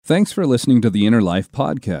Thanks for listening to the Inner Life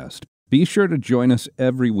Podcast. Be sure to join us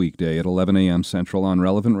every weekday at 11 a.m. Central on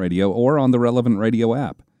Relevant Radio or on the Relevant Radio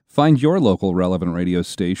app. Find your local Relevant Radio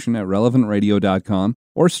station at relevantradio.com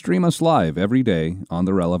or stream us live every day on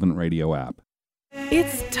the Relevant Radio app.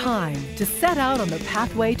 It's time to set out on the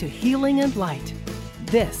pathway to healing and light.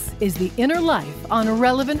 This is The Inner Life on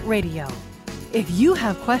Relevant Radio. If you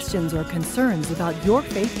have questions or concerns about your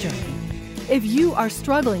faith journey, if you are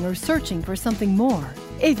struggling or searching for something more,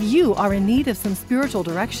 if you are in need of some spiritual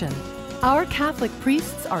direction, our Catholic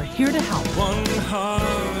priests are here to help. One heart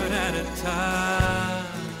at a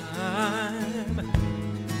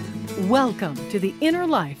time. Welcome to The Inner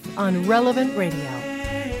Life on Relevant Radio.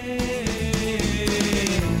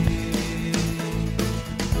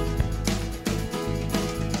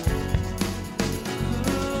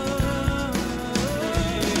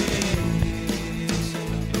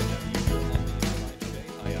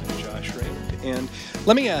 And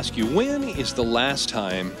let me ask you, when is the last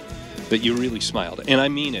time that you really smiled? And I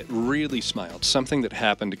mean it, really smiled. Something that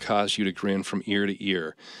happened to cause you to grin from ear to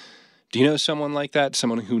ear. Do you know someone like that?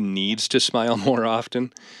 Someone who needs to smile more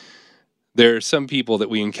often? There are some people that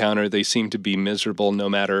we encounter, they seem to be miserable no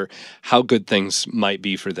matter how good things might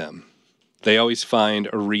be for them. They always find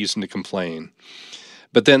a reason to complain.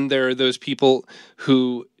 But then there are those people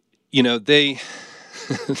who, they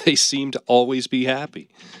seem to always be happy.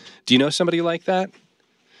 Do you know somebody like that?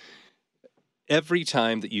 Every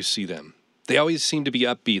time that you see them, they always seem to be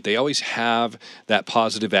upbeat. They always have that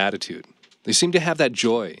positive attitude. They seem to have that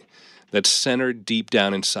joy that's centered deep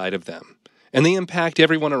down inside of them. And they impact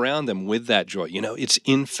everyone around them with that joy. It's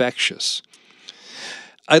infectious.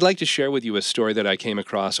 I'd like to share with you a story that I came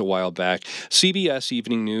across a while back. CBS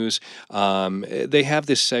Evening News, they have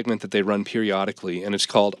this segment that they run periodically, and it's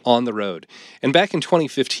called On the Road. And back in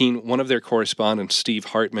 2015, one of their correspondents, Steve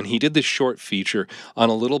Hartman, he did this short feature on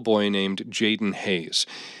a little boy named Jaden Hayes.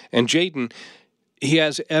 And Jaden, he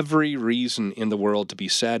has every reason in the world to be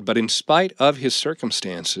sad, but in spite of his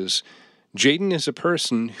circumstances, Jaden is a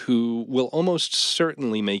person who will almost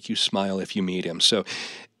certainly make you smile if you meet him. So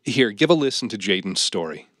here, give a listen to Jaden's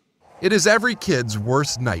story. It is every kid's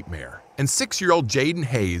worst nightmare, and 6-year-old Jaden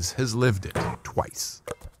Hayes has lived it twice.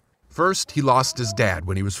 First, he lost his dad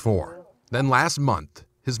when he was 4. Then last month,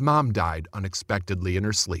 his mom died unexpectedly in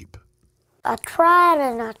her sleep. I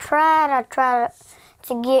tried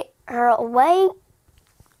to get her away.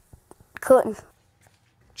 Couldn't.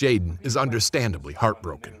 Jaden is understandably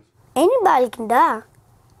heartbroken. Anybody can die.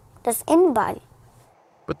 That's anybody.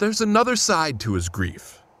 But there's another side to his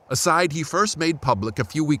grief. A side he first made public a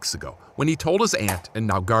few weeks ago when he told his aunt and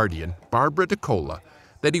now guardian, Barbara DeCola,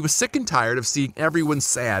 that he was sick and tired of seeing everyone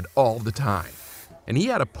sad all the time. And he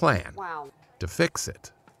had a plan to fix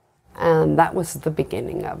it. And that was the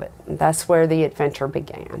beginning of it. That's where the adventure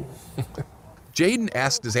began. Jaden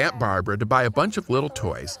asked his Aunt Barbara to buy a bunch of little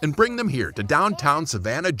toys and bring them here to downtown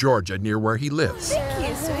Savannah, Georgia, near where he lives. Thank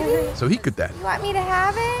you, sweetie. So he could then You want me to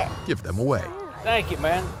have it? give them away. Thank you,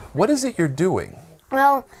 man. What is it you're doing?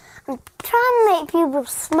 Well, I'm trying to make people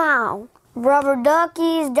smile. Rubber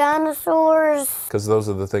duckies, dinosaurs. Because those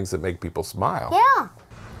are the things that make people smile. Yeah.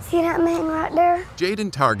 See that man right there? Jaden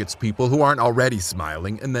targets people who aren't already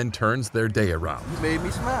smiling and then turns their day around. You made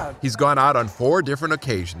me smile. He's gone out on 4 different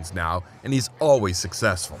occasions now, and he's always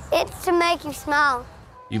successful. It's to make you smile.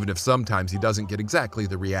 Even if sometimes he doesn't get exactly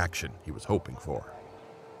the reaction he was hoping for.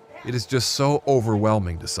 It is just so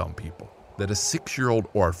overwhelming to some people that a 6-year-old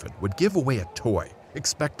orphan would give away a toy,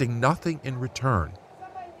 expecting nothing in return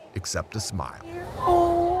except a smile.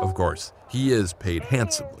 Of course, he is paid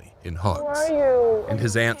handsomely in hugs. And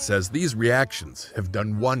his aunt says these reactions have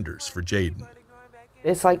done wonders for Jaden.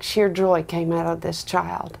 It's like sheer joy came out of this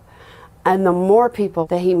child. And the more people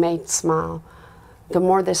that he made smile, the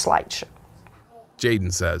more this light shone.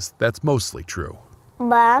 Jaden says that's mostly true.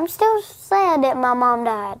 But I'm still sad that my mom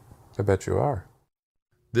died. I bet you are.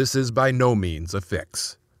 This is by no means a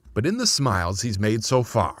fix. But in the smiles he's made so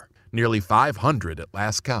far, nearly 500 at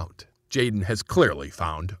last count, Jaden has clearly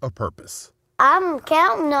found a purpose. I'm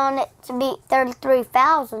counting on it to be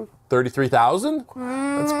 33,000. 33,000?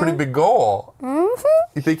 That's a pretty big goal.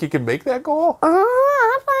 You think you can make that goal?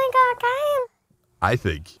 I think I can. I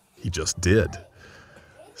think he just did.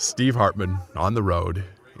 Steve Hartman on the road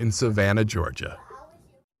in Savannah, Georgia.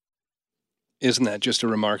 Isn't that just a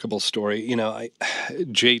remarkable story?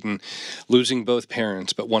 Jaden losing both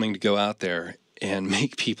parents, but wanting to go out there and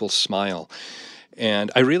make people smile.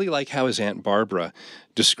 And I really like how his Aunt Barbara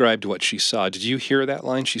described what she saw. Did you hear that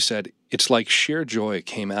line? She said, it's like sheer joy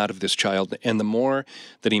came out of this child, and the more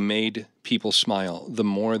that he made people smile, the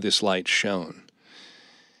more this light shone.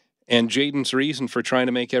 And Jaden's reason for trying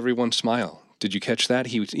to make everyone smile. Did you catch that?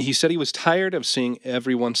 He said he was tired of seeing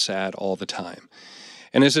everyone sad all the time.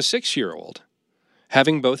 And as a 6-year-old,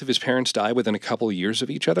 having both of his parents die within a couple of years of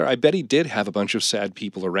each other, I bet he did have a bunch of sad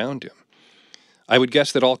people around him. I would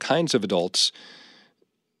guess that all kinds of adults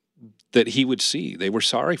that he would see, they were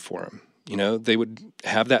sorry for him. You know, they would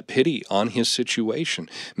have that pity on his situation,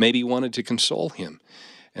 maybe wanted to console him.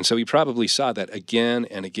 And so he probably saw that again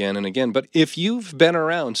and again and again. But if you've been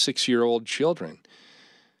around 6-year-old children,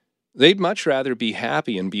 they'd much rather be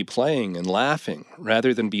happy and be playing and laughing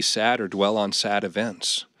rather than be sad or dwell on sad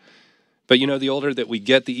events. But you know, the older that we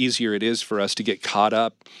get, the easier it is for us to get caught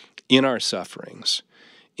up in our sufferings,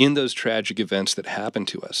 in those tragic events that happen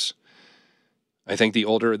to us. I think the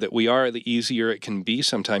older that we are, the easier it can be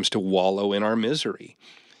sometimes to wallow in our misery.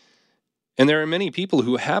 And there are many people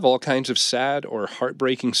who have all kinds of sad or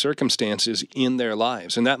heartbreaking circumstances in their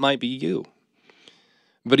lives, and that might be you.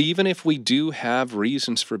 But even if we do have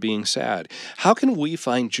reasons for being sad, how can we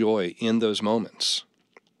find joy in those moments?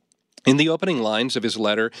 In the opening lines of his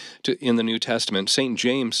letter in the New Testament, St.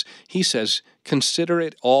 James, he says, "Consider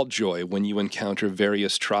it all joy when you encounter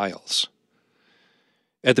various trials."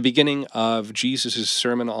 At the beginning of Jesus'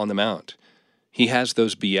 Sermon on the Mount, he has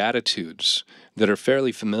those Beatitudes that are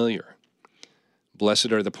fairly familiar.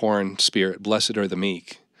 Blessed are the poor in spirit, blessed are the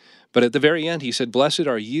meek. But at the very end, he said, "Blessed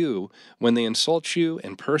are you when they insult you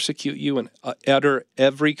and persecute you and utter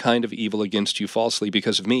every kind of evil against you falsely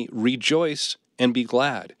because of me. Rejoice and be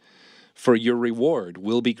glad, for your reward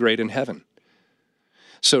will be great in heaven."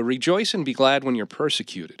 So rejoice and be glad when you're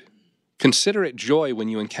persecuted. Consider it joy when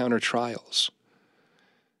you encounter trials.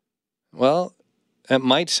 Well, that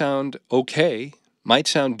might sound okay, might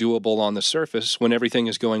sound doable on the surface when everything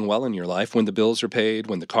is going well in your life, when the bills are paid,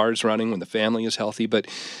 when the car's running, when the family is healthy. But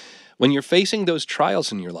when you're facing those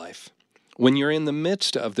trials in your life, when you're in the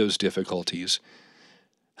midst of those difficulties,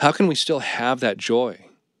 how can we still have that joy?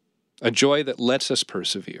 A joy that lets us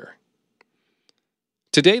persevere.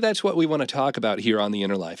 Today, that's what we want to talk about here on The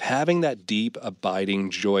Inner Life, having that deep,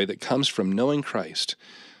 abiding joy that comes from knowing Christ,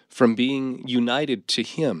 from being united to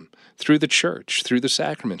Him through the church, through the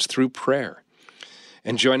sacraments, through prayer,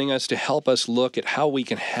 and joining us to help us look at how we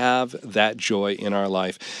can have that joy in our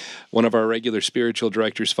life. One of our regular spiritual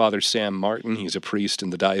directors, Father Sam Martin, he's a priest in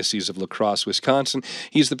the Diocese of La Crosse, Wisconsin.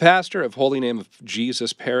 He's the pastor of Holy Name of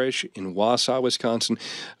Jesus Parish in Wausau, Wisconsin.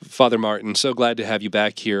 Father Martin, so glad to have you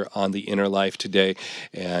back here on The Inner Life today.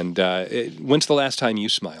 And when's the last time you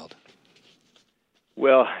smiled?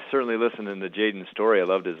 Well, certainly listening to Jaden's story, I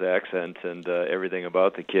loved his accent and everything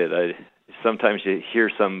about the kid. Sometimes you hear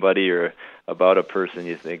somebody or about a person,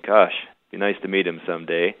 you think, gosh, it'd be nice to meet him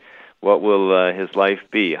someday. What will his life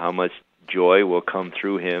be? How much joy will come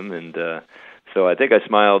through him? And so I think I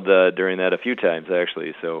smiled during that a few times,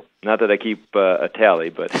 actually. So not that I keep a tally,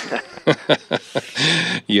 but...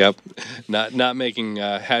 Yep. Not making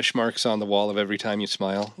hash marks on the wall of every time you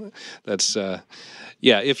smile. That's...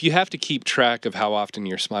 Yeah, if you have to keep track of how often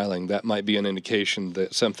you're smiling, that might be an indication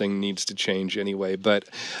that something needs to change anyway. But,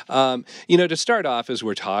 to start off, as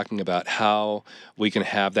we're talking about how we can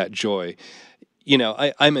have that joy,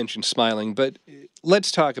 I mentioned smiling, but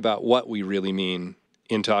let's talk about what we really mean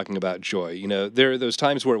in talking about joy. There are those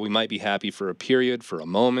times where we might be happy for a period, for a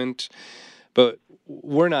moment, but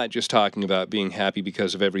we're not just talking about being happy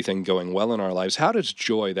because of everything going well in our lives. How does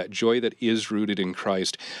joy, that joy that is rooted in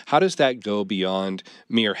Christ, how does that go beyond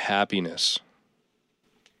mere happiness?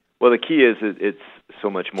 Well, the key is it's so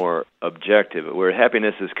much more objective, where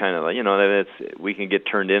happiness is kind of like, we can get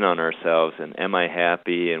turned in on ourselves, and am I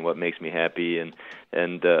happy, and what makes me happy,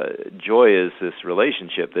 and joy is this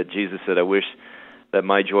relationship that Jesus said, I wish that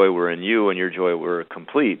my joy were in you and your joy were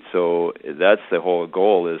complete. So that's the whole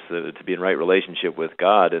goal, is to be in right relationship with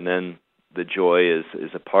God, and then the joy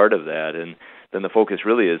is a part of that. And then the focus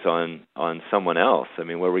really is on someone else. I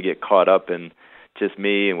mean, where we get caught up in just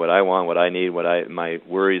me and what I want, what I need, my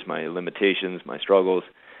worries, my limitations, my struggles,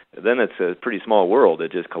 then it's a pretty small world.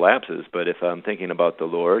 It just collapses. But if I'm thinking about the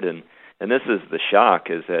Lord, and this is the shock,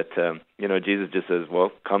 is that, Jesus just says,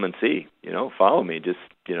 well, come and see, follow me, just,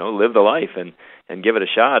 live the life and give it a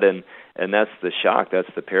shot. And that's the shock, that's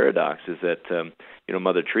the paradox, is that,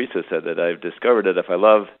 Mother Teresa said that I've discovered that if I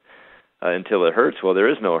love until it hurts, well, there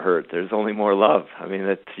is no hurt. There's only more love. I mean,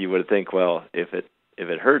 that you would think, well, if it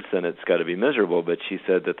hurts, then it's got to be miserable. But she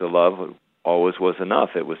said that the love always was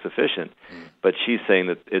enough. It was sufficient. But she's saying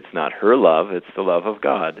that it's not her love, it's the love of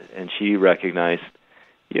God. And she recognized,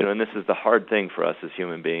 and this is the hard thing for us as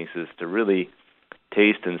human beings, is to really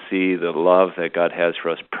taste and see the love that God has for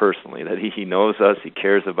us personally, that He knows us, He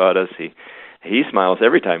cares about us, he smiles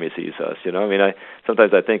every time he sees us. You know, I mean,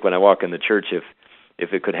 sometimes I think when I walk in the church,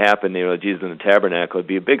 if it could happen, you know, Jesus in the tabernacle, it'd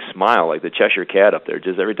be a big smile like the Cheshire Cat up there.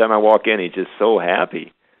 Just every time I walk in, he's just so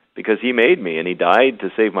happy because he made me and he died to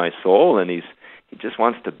save my soul, and he just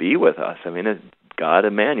wants to be with us. I mean, God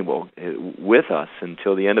Emmanuel with us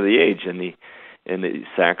until the end of the age in the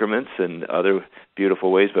sacraments and other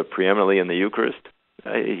beautiful ways, but preeminently in the Eucharist.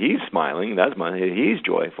 He's smiling. He's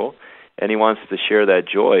joyful, and he wants to share that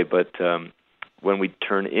joy. But when we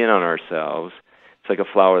turn in on ourselves, it's like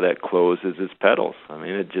a flower that closes its petals. I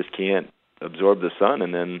mean, it just can't absorb the sun,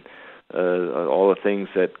 and then all the things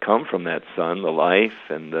that come from that sun, the life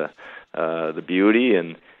and the beauty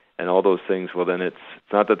and all those things. Well, then it's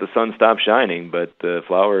not that the sun stopped shining, but the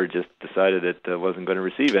flower just decided it wasn't going to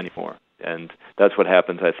receive anymore. And that's what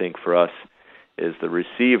happens, I think, for us, is the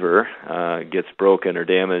receiver gets broken or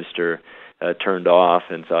damaged or turned off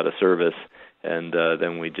and it's out of service, and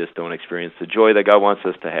then we just don't experience the joy that God wants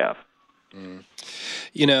us to have. Mm.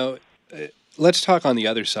 You know, let's talk on the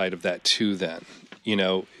other side of that too then. You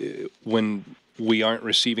know, when we aren't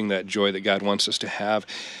receiving that joy that God wants us to have,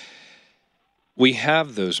 we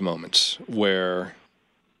have those moments where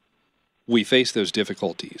we face those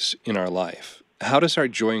difficulties in our life. How does our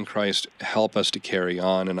joy in Christ help us to carry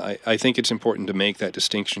on? And I think it's important to make that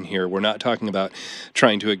distinction here. We're not talking about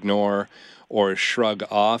trying to ignore or shrug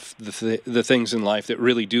off the things in life that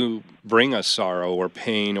really do bring us sorrow or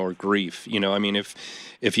pain or grief. You know, I mean,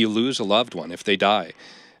 if you lose a loved one, if they die,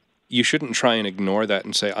 you shouldn't try and ignore that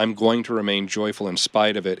and say, I'm going to remain joyful in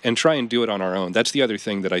spite of it, and try and do it on our own. That's the other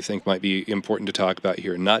thing that I think might be important to talk about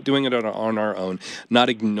here. Not doing it on our own, not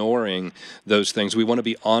ignoring those things. We want to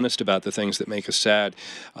be honest about the things that make us sad.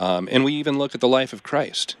 And we even look at the life of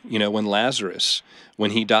Christ. You know, when Lazarus,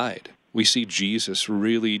 when he died, we see Jesus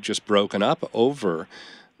really just broken up over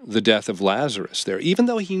the death of Lazarus there, even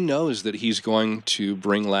though he knows that he's going to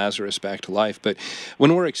bring Lazarus back to life. But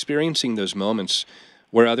when we're experiencing those moments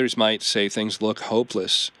where others might say things look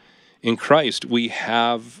hopeless, in Christ we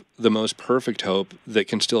have the most perfect hope that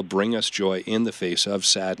can still bring us joy in the face of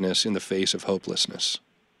sadness, in the face of hopelessness.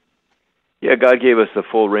 Yeah, God gave us the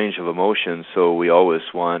full range of emotions, so we always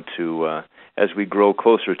want to, as we grow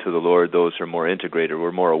closer to the Lord, those are more integrated.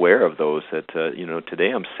 We're more aware of those that, today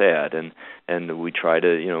I'm sad, and we try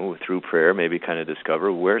to, through prayer, maybe kind of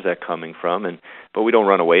discover where's that coming from, but we don't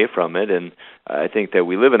run away from it. And I think that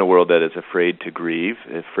we live in a world that is afraid to grieve,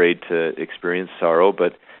 afraid to experience sorrow,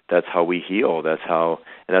 but that's how we heal. That's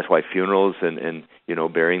why funerals and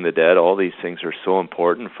burying the dead, all these things are so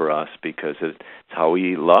important for us, because it's how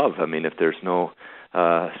we love. I mean, if there's no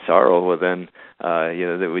sorrow, well then,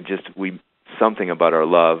 that something about our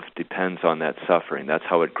love depends on that suffering. That's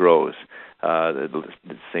how it grows.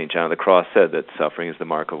 St. John of the Cross said that suffering is the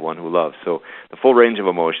mark of one who loves. So the full range of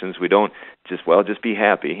emotions, we don't just be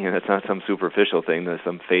happy. That's not some superficial thing, that's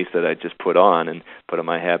some face that I just put on and put on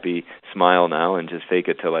my happy smile now and just fake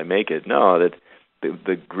it till I make it. No, that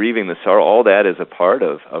the grieving, the sorrow, all that is a part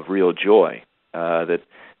of real joy. That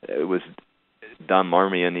it was Don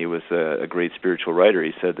Marmion, he was a great spiritual writer.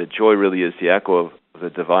 He said that joy really is the echo of the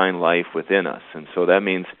divine life within us. And so that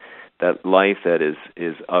means that life that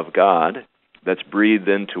is of God, that's breathed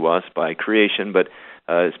into us by creation, but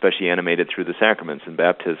especially animated through the sacraments and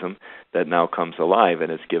baptism, that now comes alive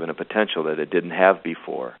and it's given a potential that it didn't have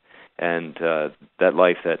before. And that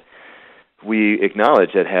life that we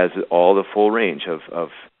acknowledge that has all the full range of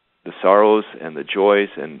the sorrows and the joys,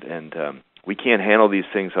 and we can't handle these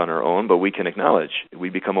things on our own, but we can acknowledge, we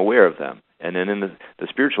become aware of them. And then in the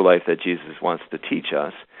spiritual life that Jesus wants to teach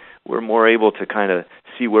us, we're more able to kind of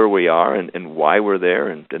see where we are and why we're there,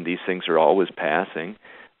 and these things are always passing.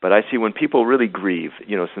 But I see when people really grieve,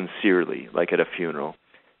 sincerely, like at a funeral,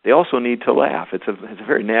 they also need to laugh. It's a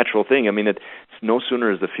very natural thing. I mean, it's no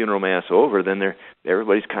sooner is the funeral mass over than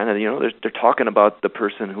everybody's kind of, they're talking about the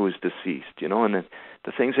person who is deceased, and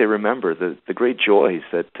the things they remember, the great joys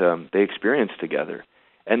that they experienced together.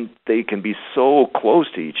 And they can be so close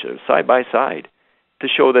to each other, side by side, to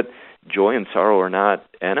show that joy and sorrow are not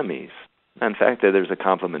enemies. In fact, that there's a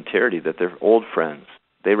complementarity, that they're old friends.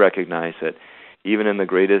 They recognize that even in the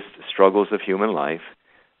greatest struggles of human life,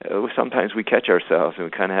 sometimes we catch ourselves and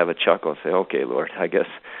we kind of have a chuckle and say, okay, Lord, I guess,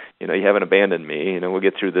 you haven't abandoned me. We'll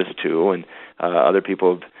get through this too. And other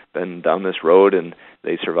people have been down this road and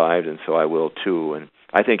they survived, and so I will too. And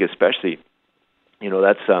I think especially,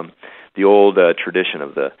 that's the old tradition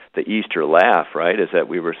of the Easter laugh, right, is that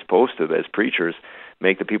we were supposed to, as preachers,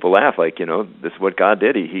 make the people laugh. Like, this is what God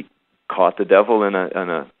did. He caught the devil in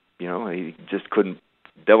a he just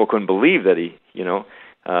devil couldn't believe that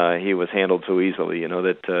he was handled so easily,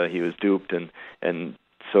 that he was duped and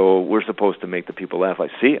So we're supposed to make the people laugh,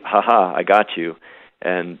 like, see, haha, I got you.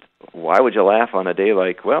 And why would you laugh on a day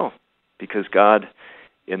like, well, because God,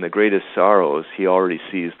 in the greatest sorrows, he already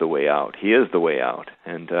sees the way out. He is the way out,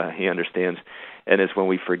 and he understands. And it's when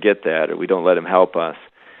we forget that or we don't let him help us.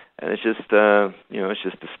 And it's just, it's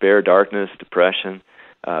just despair, darkness, depression.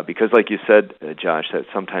 Because like you said, Josh, that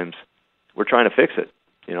sometimes we're trying to fix it.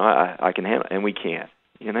 I can handle it, and we can't.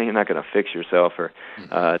 You're not going to fix yourself or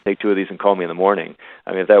take 2 of these and call me in the morning.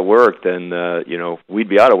 I mean, if that worked, then, we'd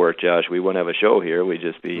be out of work, Josh. We wouldn't have a show here. We'd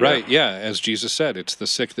just be... Right, yeah. As Jesus said, it's the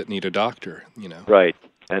sick that need a doctor, Right.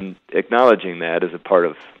 And acknowledging that is a part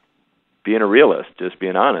of being a realist, just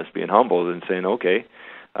being honest, being humble, and saying, okay,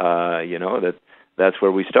 that's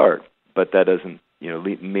where we start. But that doesn't,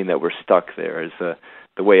 mean that we're stuck there.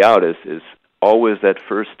 The way out is always that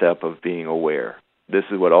first step of being aware. This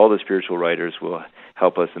is what all the spiritual writers will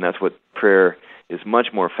help us, and that's what prayer is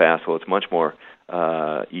much more facile. It's much more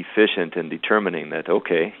efficient in determining that,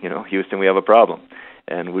 okay, Houston, we have a problem,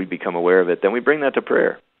 and we become aware of it. Then we bring that to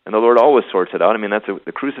prayer, and the Lord always sorts it out. I mean,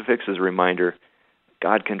 the crucifix is a reminder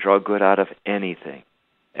God can draw good out of anything,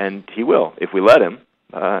 and he will if we let him,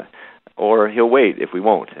 or he'll wait if we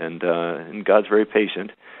won't. And God's very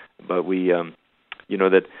patient, but we,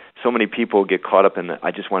 that so many people get caught up in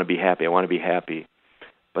I just want to be happy, I want to be happy.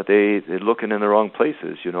 But they're looking in the wrong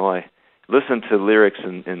places. I listen to lyrics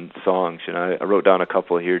in songs. I wrote down a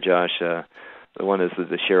couple here, Josh. The one is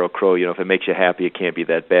the Sheryl Crow. If it makes you happy, it can't be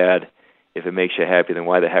that bad. If it makes you happy, then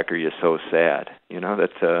why the heck are you so sad?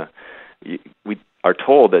 We are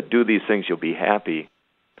told that do these things, you'll be happy.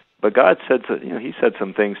 But God said, he said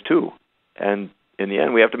some things too. And in the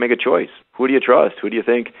end, we have to make a choice. Who do you trust? Who do you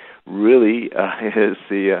think really is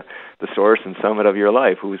the source and summit of your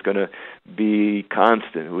life? Who's going to be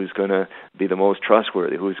constant? Who's going to be the most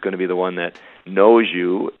trustworthy? Who's going to be the one that knows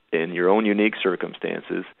you in your own unique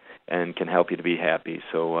circumstances and can help you to be happy?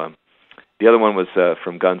 So the other one was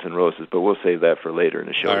from Guns N' Roses, but we'll save that for later in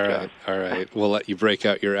the show. All right. We'll let you break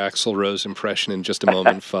out your Axl Rose impression in just a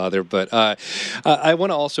moment, Father. But I want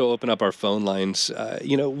to also open up our phone lines.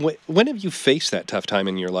 When have you faced that tough time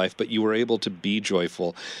in your life, but you were able to be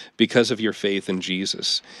joyful because of your faith in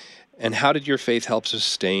Jesus? And how did your faith help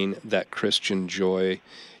sustain that Christian joy,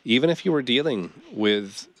 even if you were dealing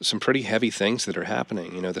with some pretty heavy things that are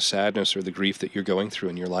happening, the sadness or the grief that you're going through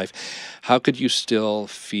in your life? How could you still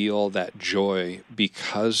feel that joy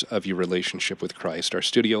because of your relationship with Christ? Our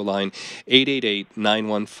studio line,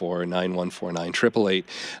 888-914-9149,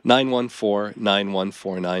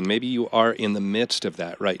 888-914-9149. Maybe you are in the midst of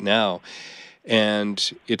that right now,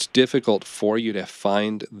 and it's difficult for you to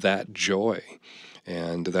find that joy.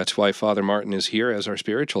 And that's why Father Martin is here as our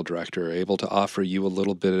spiritual director, able to offer you a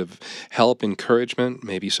little bit of help, encouragement,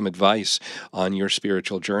 maybe some advice on your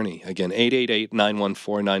spiritual journey. Again,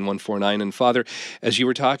 888-914-9149. And Father, as you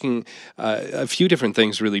were talking, a few different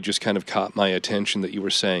things really just kind of caught my attention that you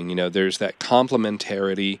were saying. There's that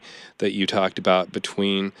complementarity that you talked about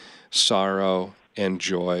between sorrow and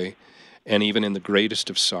joy, and even in the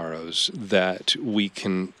greatest of sorrows, that we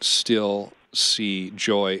can still see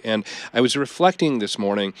joy. And I was reflecting this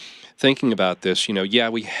morning, thinking about this,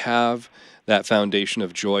 we have that foundation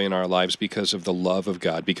of joy in our lives because of the love of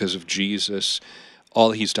God, because of Jesus,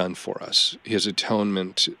 all he's done for us, his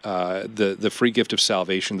atonement, the free gift of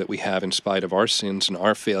salvation that we have in spite of our sins and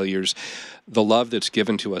our failures, the love that's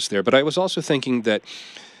given to us there. But I was also thinking that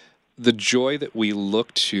the joy that we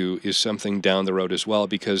look to is something down the road as well,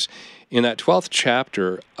 because in that 12th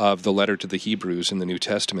chapter of the letter to the Hebrews in the New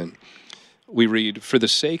Testament, we read, "For the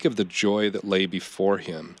sake of the joy that lay before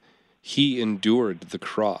him, he endured the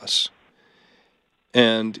cross."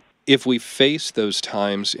 And if we face those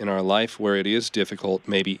times in our life where it is difficult,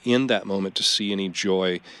 maybe in that moment to see any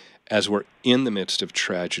joy as we're in the midst of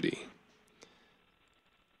tragedy,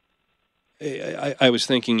 I was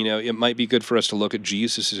thinking, it might be good for us to look at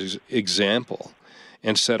Jesus' example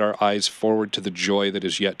and set our eyes forward to the joy that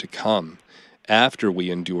is yet to come after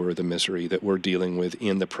we endure the misery that we're dealing with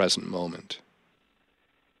in the present moment.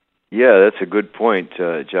 Yeah, that's a good point,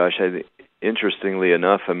 Josh. Interestingly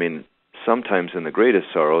enough, sometimes in the greatest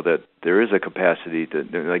sorrow that there is a capacity to,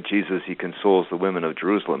 like Jesus, he consoles the women of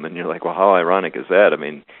Jerusalem, and you're like, well, how ironic is that?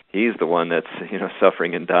 He's the one that's,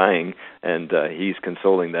 suffering and dying, and he's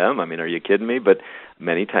consoling them. Are you kidding me? But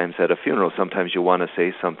many times at a funeral, sometimes you want to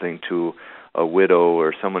say something to a widow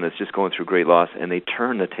or someone that's just going through great loss, and they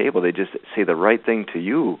turn the table. They just say the right thing to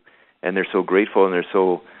you, and they're so grateful, and they're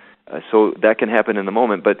so that can happen in the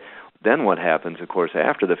moment. But then what happens, of course,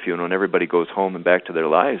 after the funeral and everybody goes home and back to their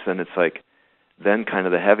lives, then it's like, then kind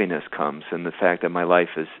of the heaviness comes and the fact that my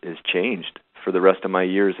life is changed for the rest of my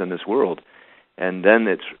years in this world. And then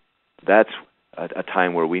that's a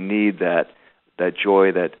time where we need that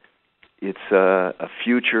joy, that it's a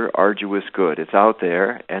future arduous good. It's out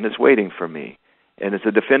there, and it's waiting for me. And it's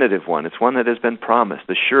a definitive one. It's one that has been promised,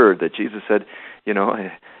 assured, that Jesus said,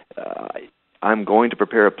 I'm going to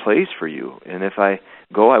prepare a place for you. And if I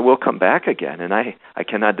go, I will come back again. And I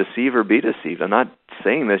cannot deceive or be deceived. I'm not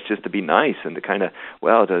saying this just to be nice and to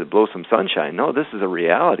to blow some sunshine. No, this is a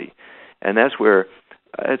reality. And that's where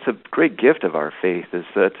it's a great gift of our faith, is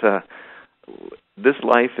that this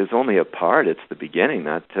life is only a part. It's the beginning.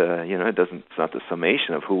 It's not the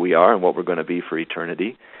summation of who we are and what we're going to be for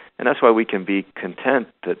eternity. And that's why we can be content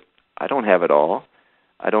that I don't have it all.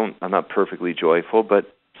 I'm not perfectly joyful, but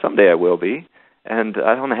someday I will be. And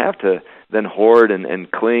I don't have to then hoard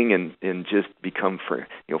and cling and just become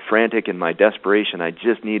frantic in my desperation. I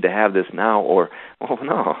just need to have this now, or,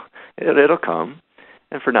 no, it'll come.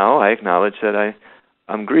 And for now, I acknowledge that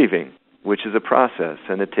I'm grieving, which is a process,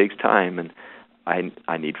 and it takes time. And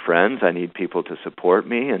I need friends. I need people to support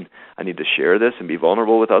me, and I need to share this and be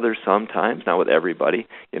vulnerable with others sometimes, not with everybody.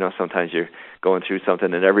 Sometimes you're going through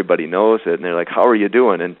something and everybody knows it, and they're like, how are you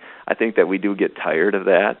doing? And I think that we do get tired of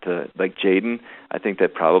that. Like Jaden, I think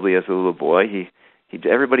that probably as a little boy,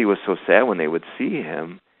 everybody was so sad when they would see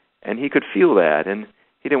him, and he could feel that, and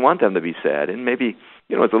he didn't want them to be sad. And maybe,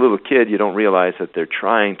 as a little kid, you don't realize that they're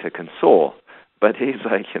trying to console. But he's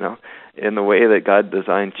like, in the way that God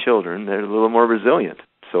designed children, they're a little more resilient.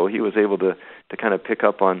 So he was able to kind of pick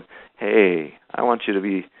up on, hey, I want you to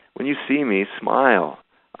be, when you see me, smile.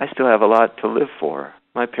 I still have a lot to live for.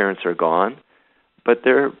 My parents are gone, but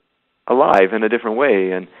they're alive in a different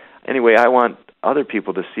way. And anyway, I want other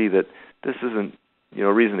people to see that this isn't,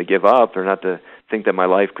 a reason to give up, or not to think that my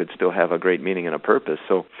life could still have a great meaning and a purpose.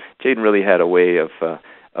 So Jaden really had a way of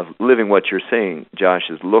living what you're saying, Josh,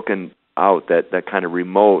 is looking out that kind of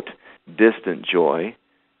remote, distant joy.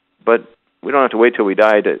 But we don't have to wait till we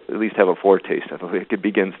die to at least have a foretaste of it. It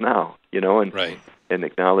begins now, and right. And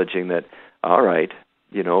acknowledging that, all right,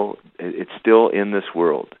 it's still in this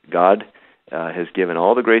world. God has given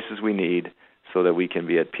all the graces we need so that we can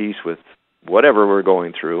be at peace with whatever we're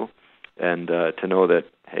going through, and to know that,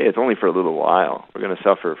 hey, it's only for a little while. We're going to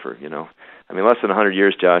suffer for, less than 100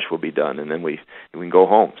 years, Josh, will be done, and then we can go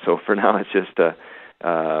home. So for now, it's just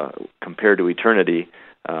compared to eternity,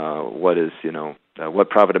 what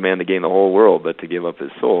profit a man to gain the whole world but to give up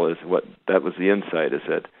his soul, that was the insight, is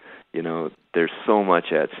that, there's so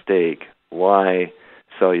much at stake. Why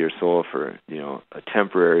sell your soul for, a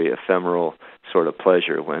temporary, ephemeral sort of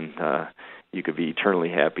pleasure when you could be eternally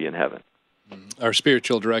happy in heaven? Our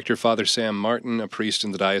spiritual director, Father Sam Martin, a priest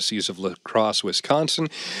in the Diocese of La Crosse, Wisconsin.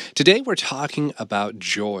 Today we're talking about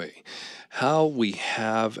joy. How we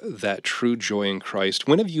have that true joy in Christ.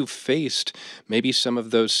 When have you faced maybe some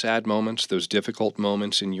of those sad moments, those difficult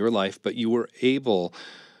moments in your life, but you were able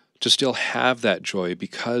to still have that joy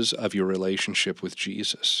because of your relationship with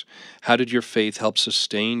Jesus? How did your faith help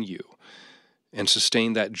sustain you and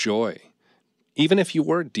sustain that joy? Even if you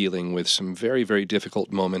were dealing with some very, very difficult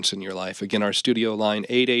moments in your life. Again, our studio line,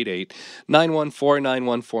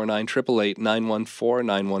 888-914-9149,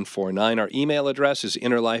 888-914-9149. Our email address is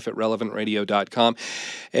innerlife@relevantradio.com.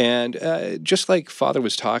 And just like Father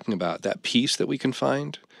was talking about, that peace that we can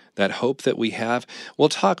find, that hope that we have, we'll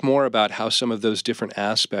talk more about how some of those different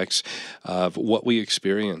aspects of what we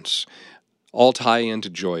experience all tie into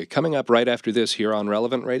joy. Coming up right after this here on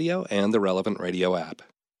Relevant Radio and the Relevant Radio app.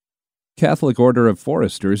 Catholic Order of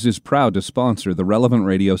Foresters is proud to sponsor the Relevant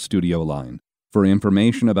Radio studio line. For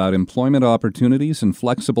information about employment opportunities and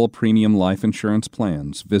flexible premium life insurance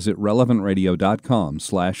plans, visit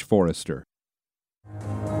relevantradio.com/Forester.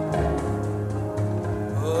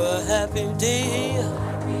 Oh, a happy day.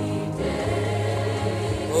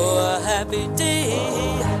 Oh, a happy day.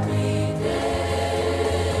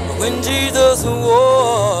 When Jesus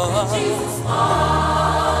was.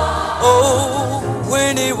 Oh,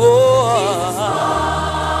 when he was.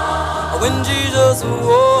 When Jesus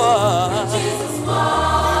was. He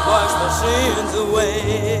washed my sins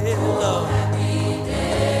away.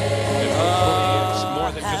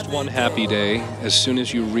 More than just one happy day. As soon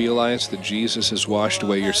as you realize that Jesus has washed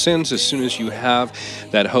away your sins, as soon as you have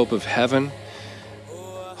that hope of heaven,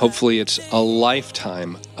 Hopefully it's a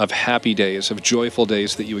lifetime of happy days, of joyful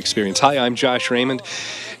days that you experience. Hi, I'm Josh Raymond,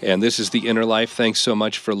 and this is The Inner Life. Thanks so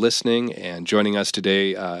much for listening and joining us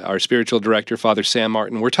today. Our spiritual director, Father Sam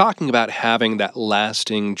Martin. We're talking about having that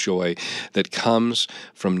lasting joy that comes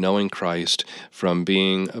from knowing Christ, from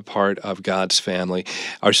being a part of God's family.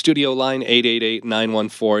 Our studio line,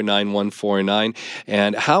 888-914-9149.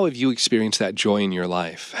 And how have you experienced that joy in your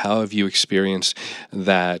life? How have you experienced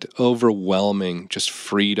that overwhelming just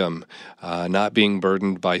freedom, not being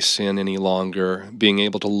burdened by sin any longer, being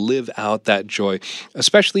able to live out that joy,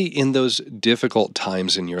 especially in those difficult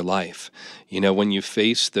times in your life? You know, when you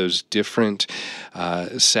face those different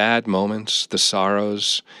sad moments, the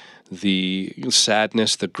sorrows, the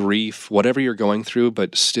sadness, the grief, whatever you're going through,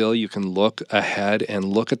 but still you can look ahead and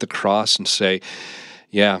look at the cross and say,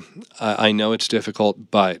 yeah, I know it's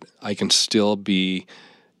difficult, but I can still be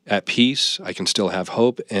at peace, I can still have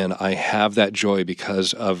hope, and I have that joy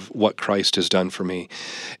because of what Christ has done for me.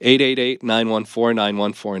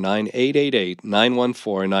 888-914-9149,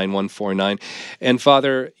 888-914-9149. And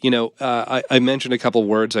Father, you know, I mentioned a couple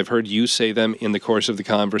words. I've heard you say them in the course of the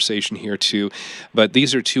conversation here too, but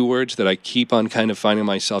these are two words that I keep on kind of finding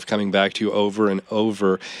myself coming back to over and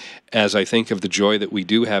over as I think of the joy that we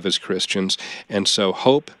do have as Christians. And so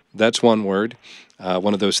hope, that's one word.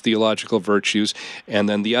 One of those theological virtues, and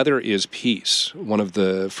then the other is peace, one of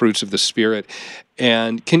the fruits of the Spirit.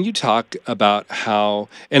 And can you talk about how,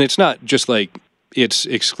 and it's not just like it's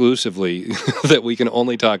exclusively that we can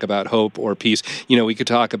only talk about hope or peace. You know, we could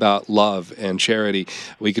talk about love and charity.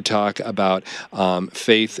 We could talk about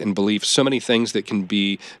faith and belief, so many things that can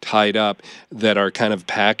be tied up that are kind of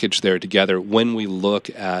packaged there together when we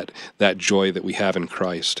look at that joy that we have in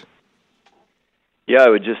Christ. Yeah, I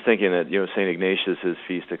was just thinking that, you know, St. Ignatius'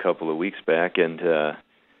 feast a couple of weeks back, and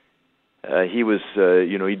he was,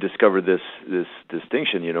 you know, he discovered this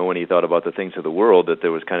distinction, you know, when he thought about the things of the world, that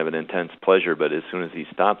there was kind of an intense pleasure, but as soon as he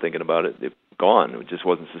stopped thinking about it, it gone. It just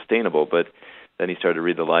wasn't sustainable. But then he started to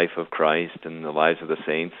read the life of Christ and the lives of the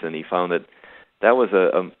saints, and he found that that was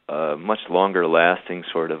a much longer lasting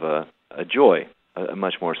sort of a joy, a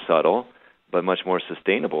much more subtle, but much more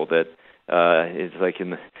sustainable. That it's like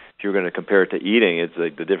if you're going to compare it to eating, it's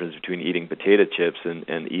like the difference between eating potato chips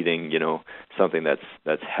and eating, you know, something that's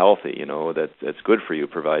healthy, you know, that's good for you,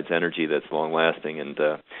 provides energy that's long lasting and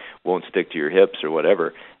won't stick to your hips or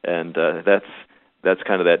whatever. And that's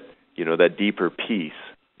kind of that, you know, that deeper peace.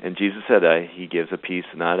 And Jesus said, He gives a peace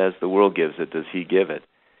not as the world gives it, does He give it.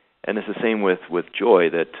 And it's the same with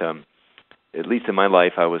joy. That at least in my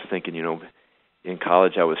life, I was thinking, you know, in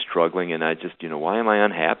college I was struggling, and I just, you know, why am I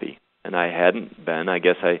unhappy? And I hadn't been. I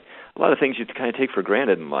guess a lot of things you kind of take for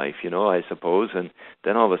granted in life, you know, I suppose. And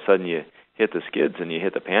then all of a sudden you hit the skids and you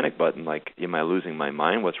hit the panic button, like, am I losing my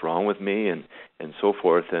mind? What's wrong with me? And so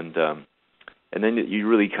forth. And then you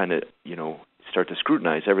really kind of, you know, start to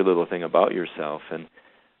scrutinize every little thing about yourself.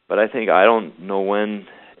 But I think, I don't know when,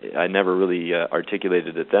 I never really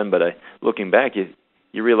articulated it then, but looking back,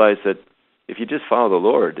 you realize that if you just follow the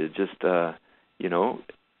Lord, it just, you know,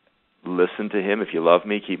 listen to Him. If you love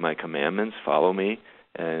me, keep my commandments, follow me.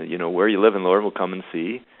 You know, where you live in, Lord, will come and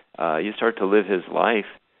see. You start to live His life,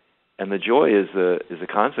 and the joy is a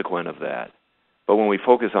consequence of that. But when we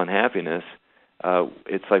focus on happiness,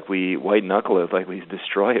 it's like we white knuckle it, like we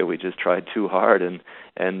destroy it. We just tried too hard, and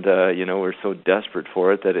you know, we're so desperate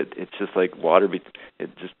for it that it's just like water.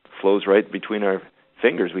 It just flows right between our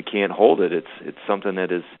fingers. We can't hold it. It's something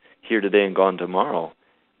that is here today and gone tomorrow.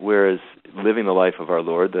 Whereas living the life of our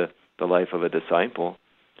Lord, the life of a disciple,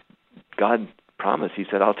 God promised. He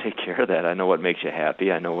said, I'll take care of that. I know what makes you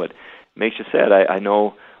happy. I know what makes you sad. I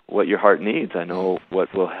know what your heart needs. I know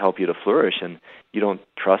what will help you to flourish. And you don't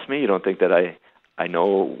trust me. You don't think that I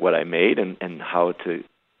know what I made and how to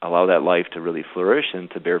allow that life to really flourish and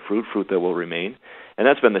to bear fruit that will remain. And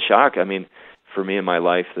that's been the shock, I mean, for me in my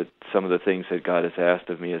life, that some of the things that God has asked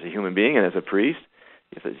of me as a human being and as a priest,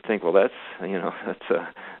 you think, well, that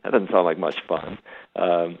doesn't sound like much fun.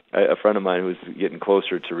 A friend of mine who's getting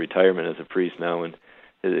closer to retirement as a priest now, and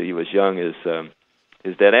he was young, his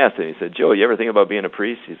dad asked him, he said, Joe, you ever think about being a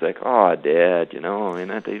priest? He's like, oh, Dad, you know, I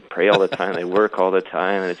mean, they pray all the time, they work all the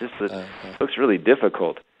time, and it looks really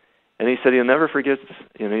difficult. And he said he never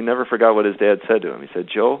forgot what his dad said to him. He said,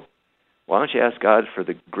 Joe, why don't you ask God for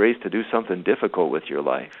the grace to do something difficult with your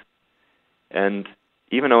life? And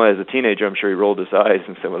even though as a teenager, I'm sure he rolled his eyes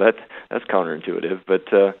and said, well, that's counterintuitive. But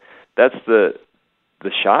that's the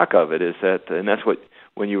shock of it, is that, and that's what,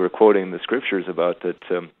 when you were quoting the scriptures about that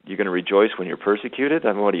you're going to rejoice when you're persecuted.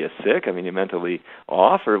 I mean, what, are you sick? I mean, you're mentally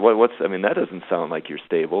off? Or what's, I mean, that doesn't sound like you're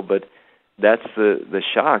stable, but that's the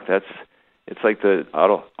shock. That's, It's like the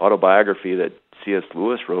autobiography that C.S.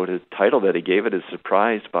 Lewis wrote. His title that he gave it is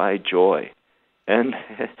Surprised by Joy. And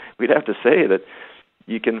we'd have to say that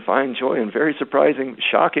you can find joy in very surprising,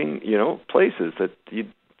 shocking, places that you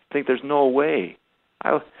think there's no way.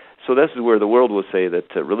 So this is where the world will say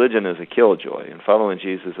that religion is a killjoy, and following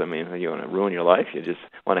Jesus, I mean, you want to ruin your life, you just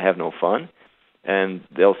want to have no fun, and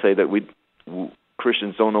they'll say that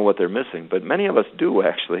Christians don't know what they're missing, but many of us do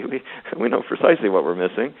actually. We know precisely what we're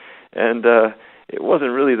missing, and it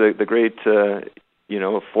wasn't really the great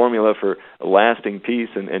formula for lasting peace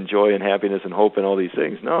and joy and happiness and hope and all these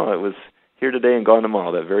things. No, it was here today and gone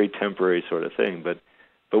tomorrow, that very temporary sort of thing. But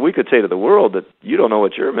we could say to the world that you don't know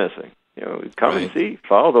what you're missing. Come and see,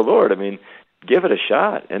 follow the Lord. I mean, give it a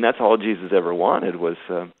shot. And that's all Jesus ever wanted was,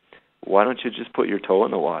 why don't you just put your toe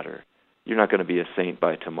in the water? You're not going to be a saint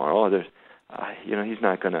by tomorrow. He's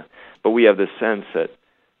not going to. But we have this sense that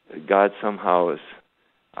God somehow is,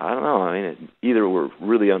 I don't know. I mean, either we're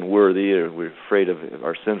really unworthy or we're afraid of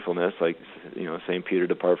our sinfulness, like, St. Peter,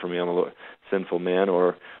 depart from me, I'm a sinful man,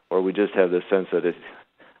 or we just have this sense that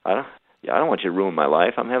I don't want you to ruin my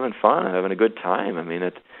life. I'm having fun. I'm having a good time. I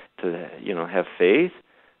mean, to have faith,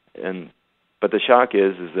 but the shock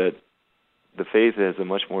is that the faith has a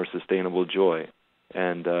much more sustainable joy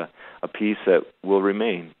and a peace that will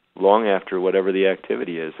remain long after whatever the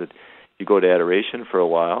activity is. That you go to adoration for a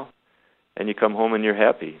while, and you come home and you're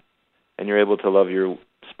happy, and you're able to love your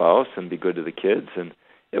spouse and be good to the kids, and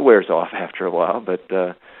it wears off after a while, but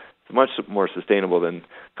it's much more sustainable than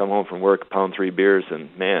come home from work, pound 3 beers,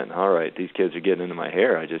 and man, all right, these kids are getting into my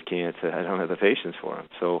hair. I just can't. I don't have the patience for them.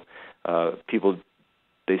 So people,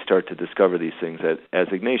 they start to discover these things as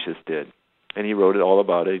Ignatius did, and he wrote it all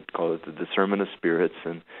about it. He called it the Discernment of Spirits,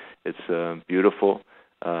 and it's beautiful,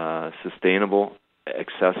 sustainable,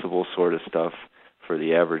 accessible sort of stuff for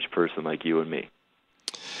the average person like you and me.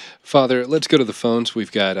 Father, let's go to the phones.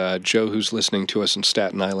 We've got Joe who's listening to us in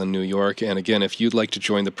Staten Island, New York. And again, if you'd like to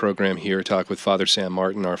join the program here, talk with Father Sam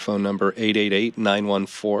Martin, our phone number,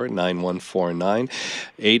 888-914-9149,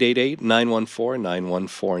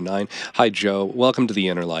 888-914-9149. Hi, Joe. Welcome to The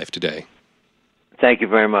Inner Life today. Thank you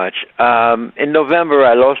very much. In November,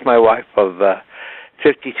 I lost my wife of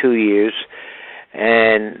 52 years,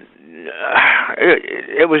 and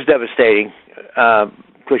it was devastating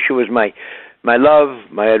because she was my love,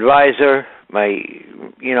 my advisor,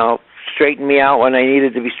 straightened me out when I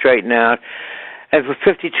needed to be straightened out. And for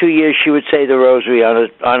 52 years, she would say the rosary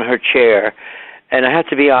on her chair. And I had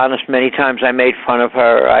to be honest, many times I made fun of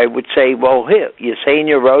her. I would say, well, here, you're saying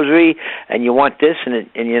your rosary and you want this and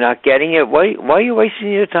you're not getting it. Why are you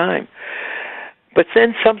wasting your time? But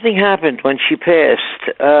then something happened when she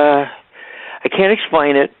passed. I can't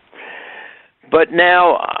explain it. But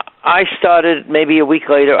now I started, maybe a week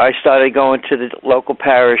later, I started going to the local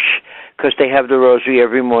parish because they have the rosary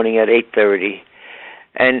every morning at 8:30.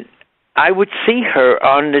 And I would see her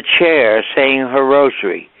on the chair saying her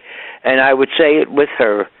rosary. And I would say it with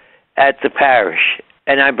her at the parish.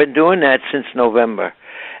 And I've been doing that since November.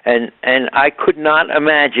 And I could not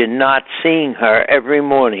imagine not seeing her every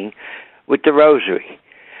morning with the rosary.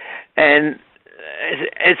 And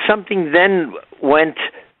it's something then went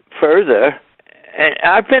further. And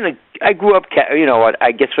I grew up,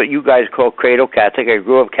 I guess what you guys call cradle Catholic. I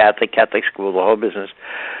grew up Catholic school, the whole business.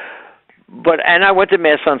 And I went to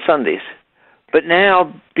Mass on Sundays. But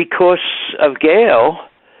now, because of Gail,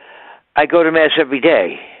 I go to Mass every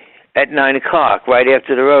day at 9 o'clock, right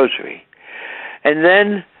after the rosary. And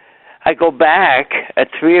then I go back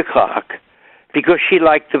at 3 o'clock because she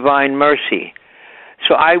liked Divine Mercy.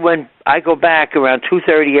 So I go back around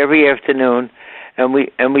 2:30 every afternoon, and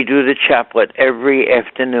we do the chaplet every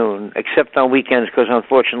afternoon, except on weekends because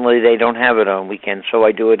unfortunately they don't have it on weekends, so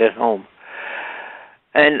I do it at home.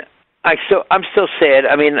 And I'm still sad.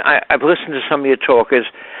 I mean, I've listened to some of your talkers,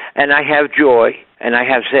 and I have joy and I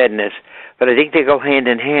have sadness, but I think they go hand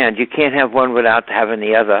in hand. You can't have one without having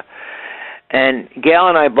the other. And Gail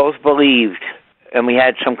and I both believed, and we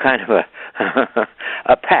had some kind of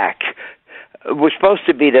a pact. It was supposed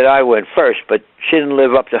to be that I went first, but she didn't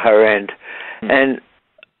live up to her end. And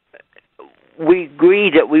we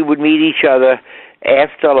agreed that we would meet each other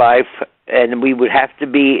after life, and we would have to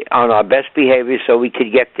be on our best behavior so we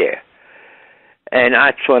could get there. And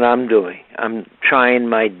that's what I'm doing. I'm trying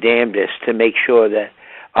my damnedest to make sure that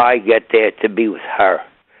I get there to be with her,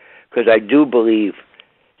 because I do believe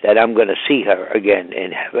that I'm going to see her again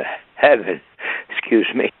in heaven.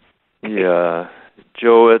 Excuse me. Yeah,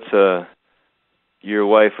 Joe, your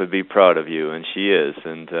wife would be proud of you, and she is.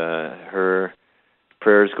 And her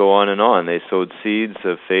prayers go on and on. They sowed seeds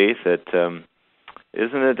of faith that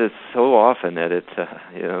isn't it? It's so often that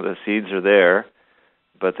the seeds are there,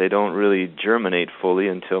 but they don't really germinate fully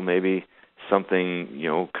until maybe something,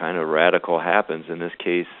 kind of radical happens. In this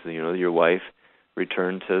case, your wife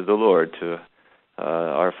returned to the Lord, to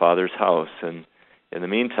our Father's house. And in the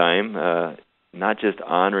meantime, not just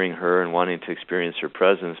honoring her and wanting to experience her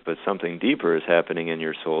presence, but something deeper is happening in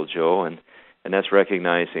your soul, Joe, and that's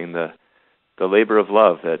recognizing the labor of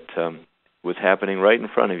love that was happening right in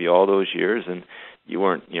front of you all those years, and you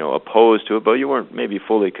weren't, opposed to it, but you weren't maybe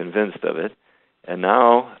fully convinced of it. And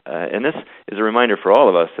now, and this is a reminder for all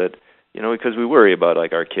of us that, because we worry about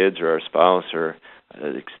like our kids or our spouse or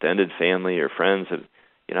extended family or friends, that,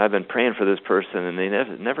 I've been praying for this person and they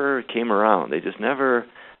never came around. They just never.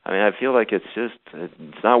 I feel like it's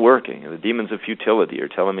not working. The demons of futility are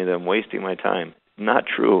telling me that I'm wasting my time. Not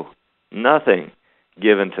true. Nothing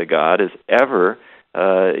given to God is ever,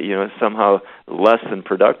 somehow less than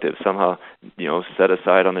productive, somehow, set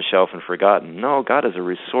aside on the shelf and forgotten. No, God is a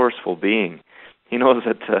resourceful being. He knows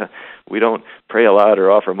that we don't pray a lot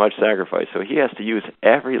or offer much sacrifice, so He has to use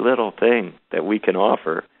every little thing that we can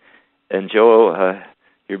offer. And Joe,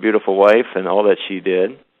 your beautiful wife and all that she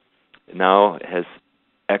did now has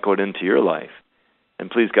echoed into your life. And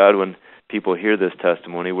please God, when people hear this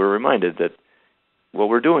testimony, we're reminded that what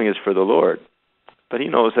we're doing is for the Lord. But He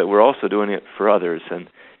knows that we're also doing it for others, and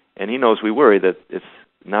He knows we worry that it's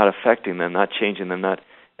not affecting them, not changing them,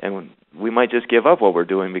 and we might just give up what we're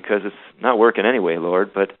doing because it's not working anyway,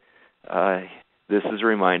 Lord. But this is a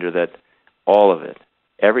reminder that all of it,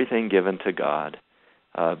 everything given to God,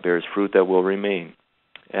 bears fruit that will remain.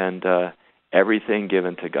 And everything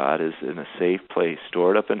given to God is in a safe place,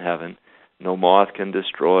 stored up in heaven. No moth can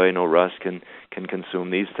destroy, no rust can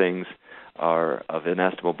consume. These things are of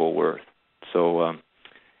inestimable worth. So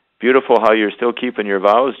beautiful how you're still keeping your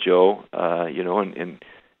vows, Joe.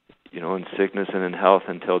 In sickness and in health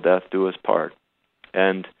until death do us part.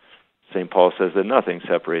 And St. Paul says that nothing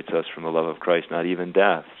separates us from the love of Christ, not even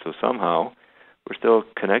death. So somehow we're still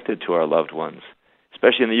connected to our loved ones,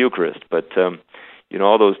 especially in the Eucharist. But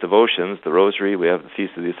all those devotions, the Rosary, we have the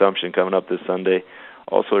Feast of the Assumption coming up this Sunday,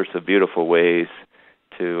 all sorts of beautiful ways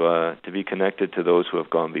to be connected to those who have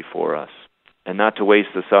gone before us, and not to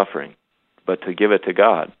waste the suffering, but to give it to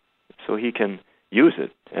God so He can use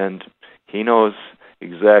it. And He knows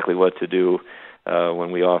exactly what to do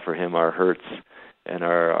when we offer Him our hurts and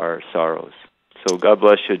our sorrows. So God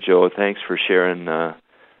bless you, Joe. Thanks for sharing the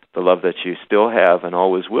love that you still have and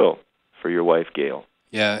always will for your wife, Gail.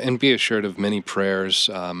 Yeah, and be assured of many prayers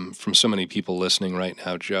from so many people listening right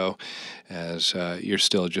now, Joe, as you're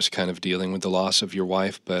still just kind of dealing with the loss of your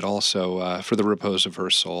wife, but also for the repose of her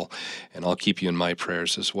soul. And I'll keep you in my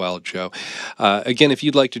prayers as well, Joe. Again, if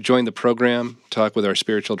you'd like to join the program, talk with our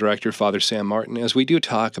spiritual director, Father Sam Martin, as we do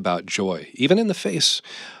talk about joy, even in the face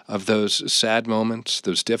of those sad moments,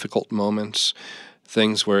 those difficult moments,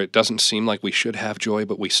 things where it doesn't seem like we should have joy,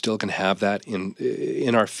 but we still can have that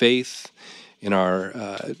in our faith, in our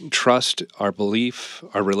trust, our belief,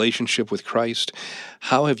 our relationship with Christ.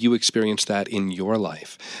 How have you experienced that in your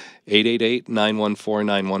life?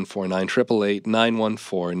 888-914-9149,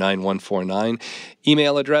 888-914-9149.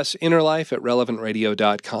 Email address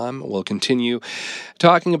innerlife@relevantradio.com. We'll continue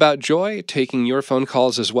talking about joy, taking your phone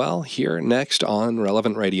calls as well, here next on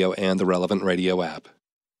Relevant Radio and the Relevant Radio app.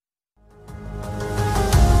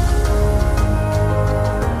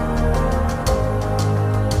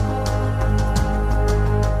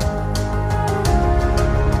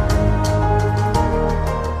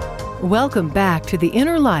 Welcome back to The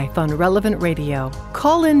Inner Life on Relevant Radio.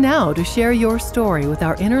 Call in now to share your story with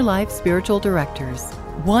our Inner Life spiritual directors.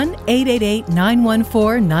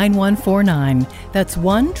 1-888-914-9149. That's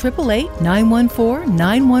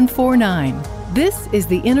 1-888-914-9149. This is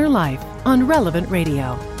The Inner Life on Relevant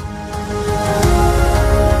Radio.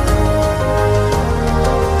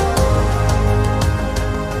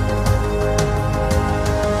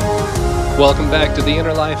 Welcome back to The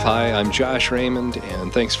Inner Life. Hi, I'm Josh Raymond,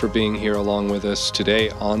 and thanks for being here along with us today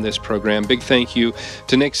on this program. Big thank you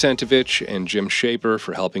to Nick Sentovich and Jim Shaper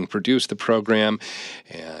for helping produce the program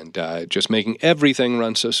and just making everything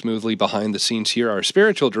run so smoothly behind the scenes here. Our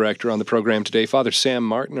spiritual director on the program today, Father Sam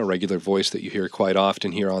Martin, a regular voice that you hear quite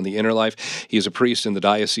often here on The Inner Life. He is a priest in the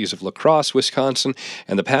Diocese of La Crosse, Wisconsin,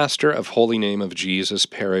 and the pastor of Holy Name of Jesus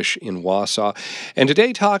Parish in Wausau. And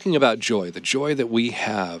today talking about joy, the joy that we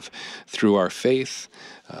have through our faith,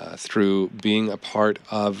 through being a part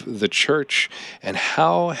of the church. And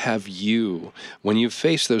how have you, when you've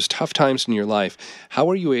faced those tough times in your life, how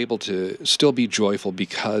are you able to still be joyful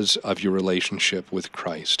because of your relationship with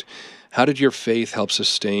Christ? How did your faith help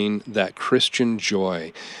sustain that Christian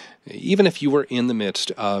joy even if you were in the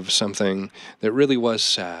midst of something that really was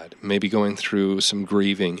sad, maybe going through some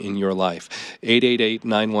grieving in your life.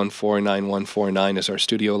 888-914-9149 is our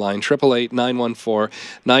studio line,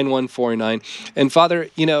 888-914-9149. And Father,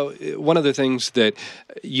 one of the things that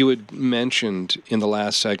you had mentioned in the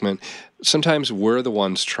last segment, sometimes we're the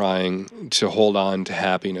ones trying to hold on to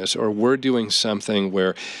happiness, or we're doing something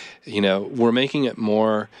where, we're making it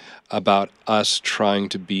more about us trying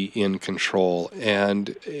to be in control.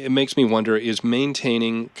 And it makes me wonder, is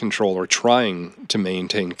maintaining control, or trying to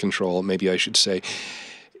maintain control, maybe I should say,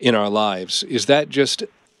 in our lives, is that just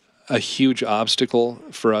a huge obstacle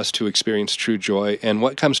for us to experience true joy? And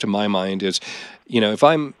what comes to my mind is, if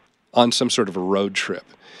I'm on some sort of a road trip,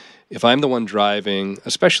 if I'm the one driving,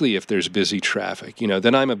 especially if there's busy traffic,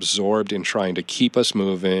 then I'm absorbed in trying to keep us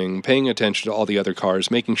moving, paying attention to all the other cars,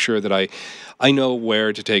 making sure that I know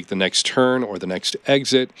where to take the next turn or the next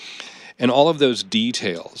exit, and all of those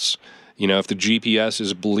details. If the GPS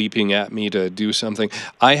is bleeping at me to do something,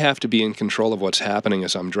 I have to be in control of what's happening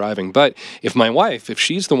as I'm driving. But if my wife, if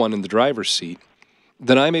she's the one in the driver's seat,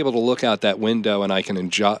 then I'm able to look out that window and I can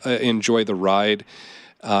enjoy the ride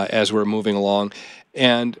as we're moving along.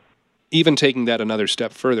 And even taking that another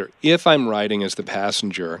step further, if I'm riding as the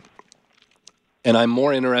passenger and I'm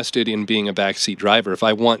more interested in being a backseat driver, if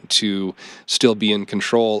I want to still be in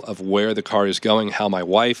control of where the car is going, how my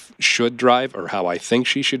wife should drive or how I think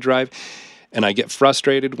she should drive, and I get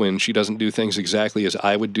frustrated when she doesn't do things exactly as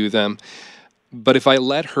I would do them. But if I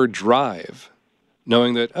let her drive,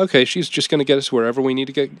 knowing that, okay, she's just going to get us wherever we need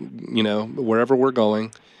to get, wherever we're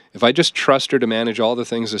going, if I just trust her to manage all the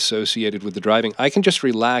things associated with the driving, I can just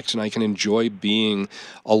relax and I can enjoy being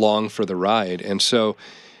along for the ride. And so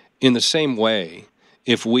in the same way,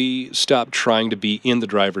 if we stop trying to be in the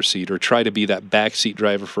driver's seat or try to be that backseat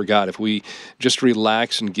driver for God, if we just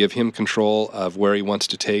relax and give him control of where he wants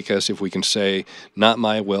to take us, if we can say, not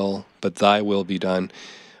my will, but thy will be done,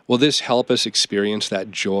 will this help us experience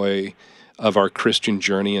that joy of our Christian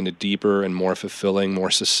journey in a deeper and more fulfilling,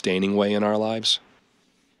 more sustaining way in our lives?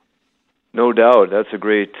 No doubt. That's a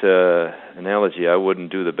great analogy. I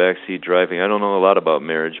wouldn't do the backseat driving. I don't know a lot about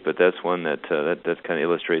marriage, but that's one that kind of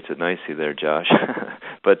illustrates it nicely there, Josh.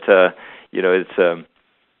 But it's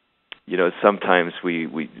sometimes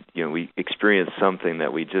we experience something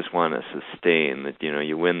that we just want to sustain. That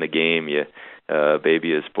you win the game,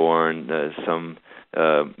 baby is born, some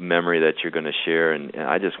memory that you're going to share, and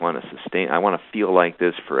I just want to sustain. I want to feel like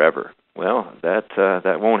this forever. Well, that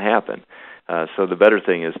won't happen. So the better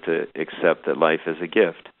thing is to accept that life is a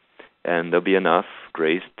gift, and there'll be enough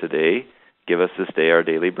grace today. Give us this day our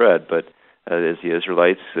daily bread. But as the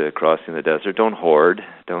Israelites crossing the desert, don't hoard.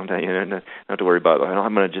 Don't have to worry about,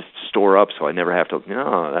 I'm going to just store up so I never have to.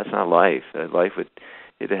 No, that's not life. Life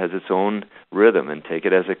it has its own rhythm, and take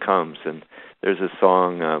it as it comes. And there's a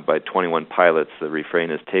song by 21 Pilots. The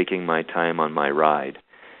refrain is "Taking my time on my ride."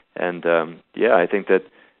 And I think that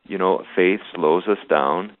faith slows us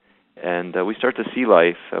down. And we start to see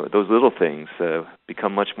life, those little things,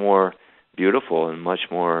 become much more beautiful and much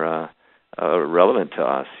more relevant to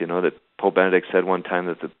us. That Pope Benedict said one time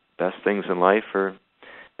that the best things in life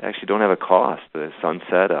actually don't have a cost. A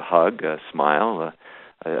sunset, a hug, a smile,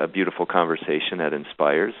 a beautiful conversation that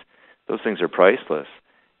inspires. Those things are priceless.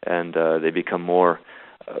 And they become more,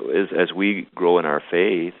 as we grow in our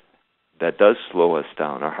faith, that does slow us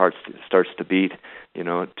down. Our heart starts to beat,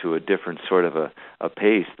 to a different sort of a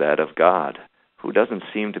pace, that of God, who doesn't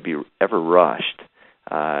seem to be ever rushed.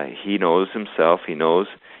 He knows himself. He knows.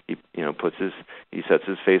 He sets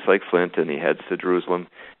his face like flint and he heads to Jerusalem.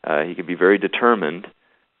 He can be very determined,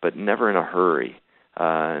 but never in a hurry.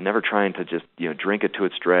 Never trying to just drink it to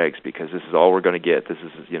its dregs because this is all we're going to get. This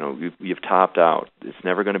is you've topped out. It's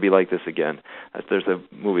never going to be like this again. There's a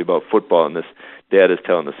movie about football, and this dad is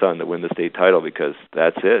telling the son to win the state title because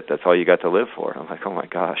that's it. That's all you got to live for. I'm like, oh my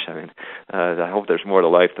gosh. I mean, I hope there's more to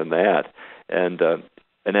life than that. And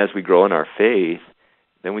as we grow in our faith,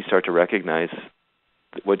 then we start to recognize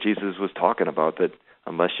what Jesus was talking about, that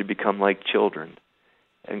unless you become like children,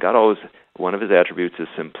 and God always, one of his attributes is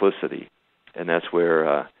simplicity. And that's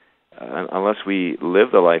where, unless we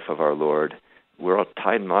live the life of our Lord, we're all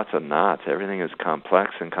tied in lots of knots. Everything is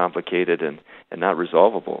complex and complicated and not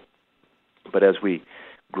resolvable. But as we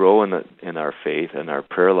grow in our faith and our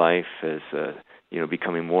prayer life is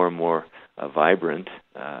becoming more and more vibrant,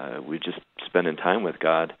 we just spending time with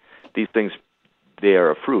God. These things, they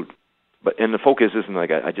are a fruit. And the focus isn't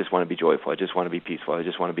like I just want to be joyful. I just want to be peaceful. I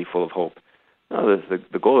just want to be full of hope. No,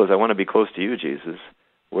 the goal is I want to be close to you, Jesus.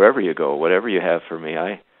 Wherever you go, whatever you have for me,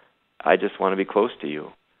 I just want to be close to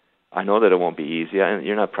you. I know that it won't be easy.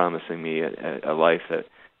 You're not promising me a life that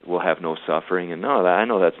we'll have no suffering. And no, I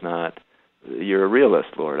know that's not. You're a realist,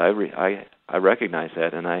 Lord. I recognize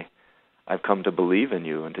that, and I've come to believe in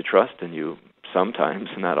you and to trust in you sometimes,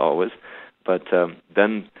 not always. But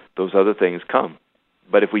then those other things come.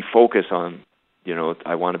 But if we focus on,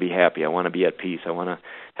 I want to be happy, I want to be at peace, I want to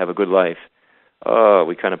have a good life,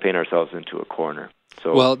 we kind of paint ourselves into a corner.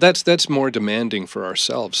 So, well, that's more demanding for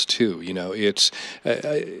ourselves too. It's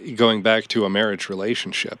going back to a marriage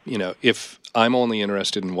relationship. If I'm only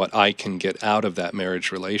interested in what I can get out of that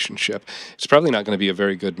marriage relationship, it's probably not going to be a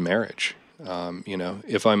very good marriage.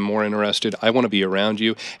 If I'm more interested, I want to be around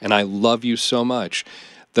you, and I love you so much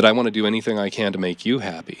that I want to do anything I can to make you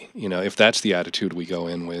happy. If that's the attitude we go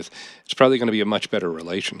in with, it's probably going to be a much better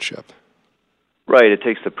relationship. Right, it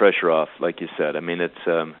takes the pressure off, like you said. I mean, it's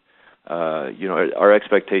our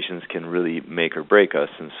expectations can really make or break us.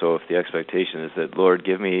 And so if the expectation is that, Lord,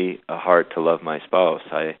 give me a heart to love my spouse,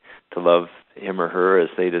 to love him or her as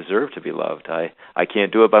they deserve to be loved. I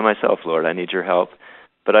can't do it by myself, Lord. I need your help.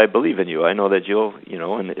 But I believe in you. I know that you'll,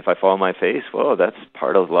 and if I fall on my face, well, that's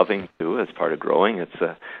part of loving too. It's part of growing.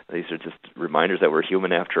 These are just reminders that we're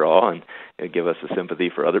human after all, and give us a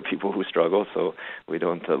sympathy for other people who struggle. So we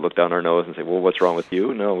don't look down our nose and say, well, what's wrong with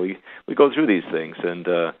you? No, we go through these things. And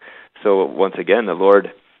so once again, the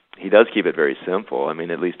Lord, He does keep it very simple. I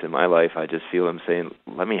mean, at least in my life, I just feel Him saying,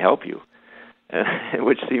 let me help you.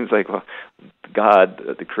 Which seems like, well, God,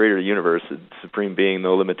 the creator of the universe, the supreme being,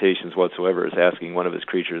 no limitations whatsoever, is asking one of his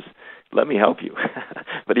creatures, let me help you.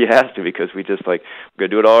 But he has to, because we just we're going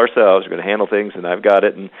to do it all ourselves, we're going to handle things, and I've got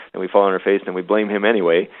it, and we fall on our face, and we blame him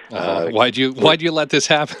anyway. Why'd you let this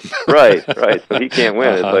happen? Right. So he can't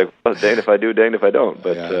win. It's like, well, danged if I do, danged if I don't.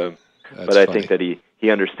 But but I think that he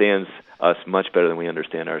understands us much better than we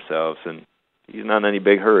understand ourselves, and he's not in any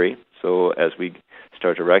big hurry. So as we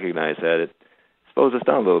start to recognize that, it slows us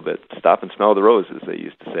down a little bit. Stop and smell the roses, they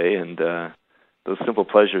used to say, and those simple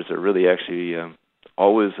pleasures are really actually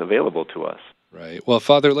always available to us. Right. Well,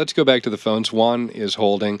 Father, let's go back to the phones. Juan is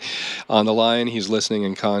holding on the line. He's listening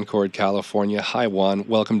in Concord, California. Hi, Juan.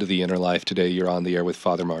 Welcome to The Inner Life. Today you're on the air with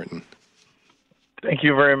Father Martin. Thank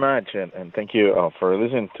you very much, and thank you for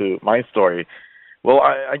listening to my story. Well,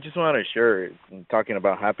 I just want to share, talking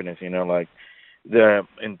about happiness, in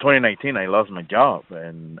 2019, I lost my job,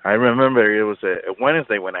 and I remember it was a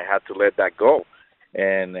Wednesday when I had to let that go,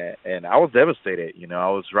 and I was devastated. I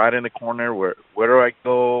was right in the corner. Where do I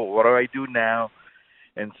go? What do I do now?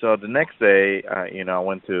 And so the next day, I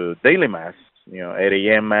went to daily mass, 8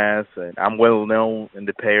 a.m. mass, and I'm well known in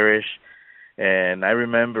the parish. And I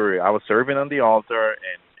remember I was serving on the altar,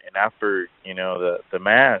 and after the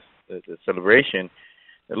mass, the celebration,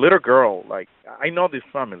 a little girl, I know this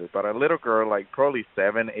family, but a little girl, probably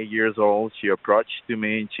 7, 8 years old, she approached to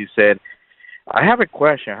me and she said, I have a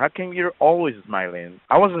question. How come you're always smiling?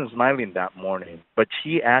 I wasn't smiling that morning, but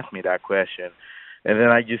she asked me that question. And then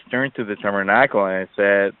I just turned to the tabernacle and I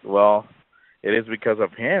said, well, it is because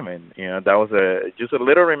of him. And, that was just a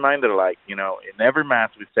little reminder, in every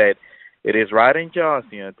Mass we said, it is right and just,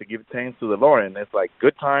 to give thanks to the Lord. And it's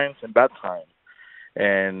good times and bad times.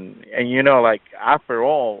 And after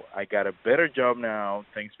all, I got a better job now,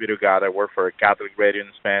 thanks be to God. I work for a Catholic radio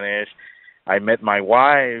in Spanish. I met my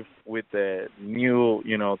wife with the new,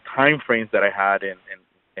 time frames that I had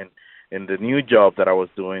in the new job that I was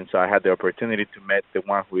doing. So I had the opportunity to meet the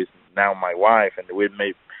one who is now my wife, and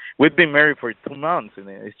we've been married for 2 months, and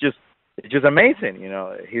it's just amazing.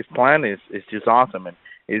 His plan is just awesome, and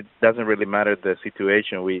it doesn't really matter the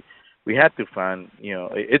situation. We had to find,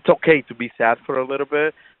 it's okay to be sad for a little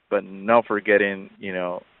bit, but not forgetting,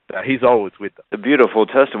 that he's always with us. A beautiful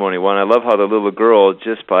testimony, Juan. I love how the little girl,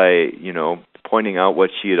 just by, pointing out what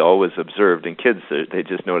she had always observed, and kids, they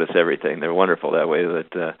just notice everything. They're wonderful that way.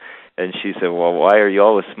 And she said, well, why are you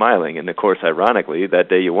always smiling? And, of course, ironically, that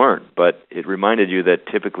day you weren't, but it reminded you that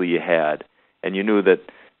typically you had, and you knew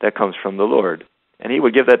that comes from the Lord. And he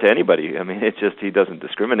would give that to anybody. I mean, he doesn't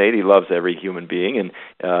discriminate. He loves every human being, and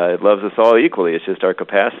loves us all equally. It's just our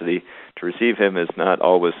capacity to receive him is not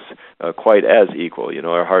always quite as equal.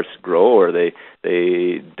 Our hearts grow or they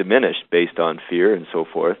diminish based on fear and so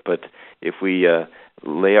forth. But if we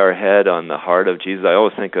lay our head on the heart of Jesus, I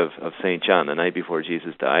always think of St. John, the night before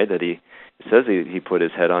Jesus died, that he says he put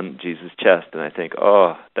his head on Jesus' chest, and I think,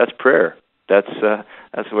 oh, that's prayer. That's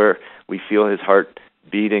where we feel his heart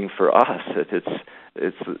beating for us.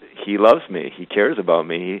 It's he loves me. He cares about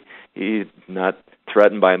me. He's not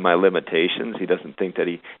threatened by my limitations. He doesn't think that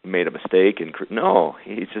he made a mistake. No,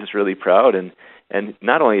 he's just really proud. And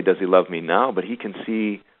not only does he love me now, but he can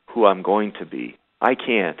see who I'm going to be. I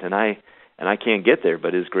can't, and I can't get there,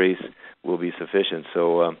 but his grace will be sufficient.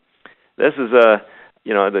 So this is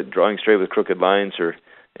the drawing straight with crooked lines, or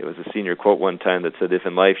it was a senior quote one time that said, if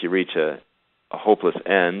in life you reach a hopeless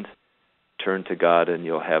end, turn to God and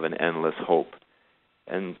you'll have an endless hope.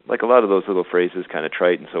 And like a lot of those little phrases, kind of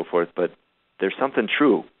trite and so forth, but there's something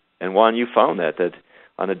true. And Juan, you found that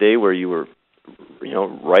on a day where you were,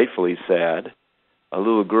 rightfully sad, a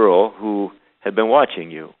little girl who had been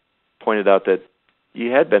watching you pointed out that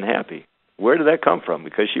you had been happy. Where did that come from?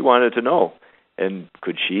 Because she wanted to know. And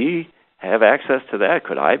could she have access to that?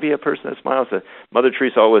 Could I be a person that smiles? Mother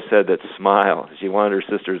Teresa always said that smile. She wanted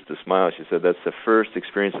her sisters to smile. She said that's the first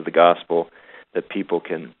experience of the gospel that people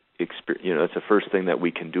can experience. That's the first thing that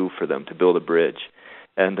we can do for them, to build a bridge.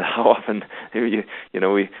 And how often, we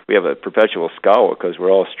have a perpetual scowl because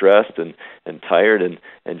we're all stressed and tired and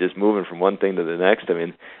just moving from one thing to the next. I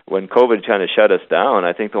mean, when COVID kind of shut us down,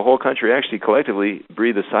 I think the whole country actually collectively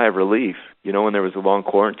breathed a sigh of relief. When there was a long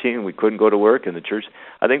quarantine, we couldn't go to work in the church.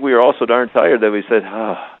 I think we were all so darn tired that we said,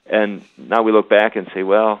 and now we look back and say,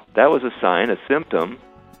 well, that was a sign, a symptom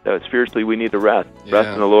that spiritually we need to rest. Yeah, rest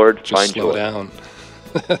in the Lord, just find slow joy. down.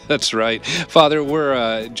 That's right. Father,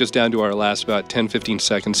 we're just down to our last about 10, 15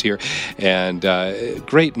 seconds here, and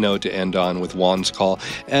great note to end on with Juan's call.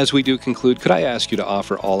 As we do conclude, could I ask you to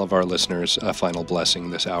offer all of our listeners a final blessing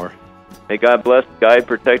this hour? May God bless, guide,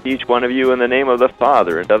 protect each one of you in the name of the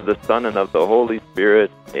Father, and of the Son, and of the Holy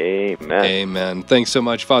Spirit. Amen. Amen. Thanks so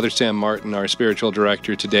much, Father Sam Martin, our spiritual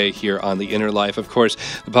director today here on The Inner Life. Of course,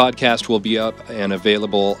 the podcast will be up and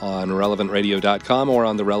available on relevantradio.com or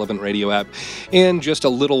on the Relevant Radio app in just a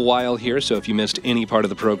little while here. So if you missed any part of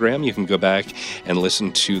the program, you can go back and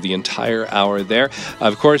listen to the entire hour there.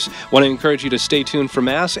 Of course, want to encourage you to stay tuned for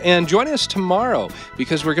Mass and join us tomorrow,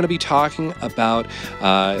 because we're going to be talking about,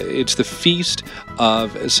 it's the feast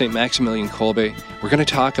of St. Maximilian Kolbe. We're going to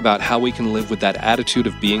talk about how we can live with that attitude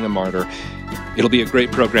of being a martyr. It'll be a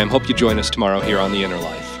great program. Hope you join us tomorrow here on The Inner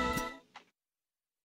Life.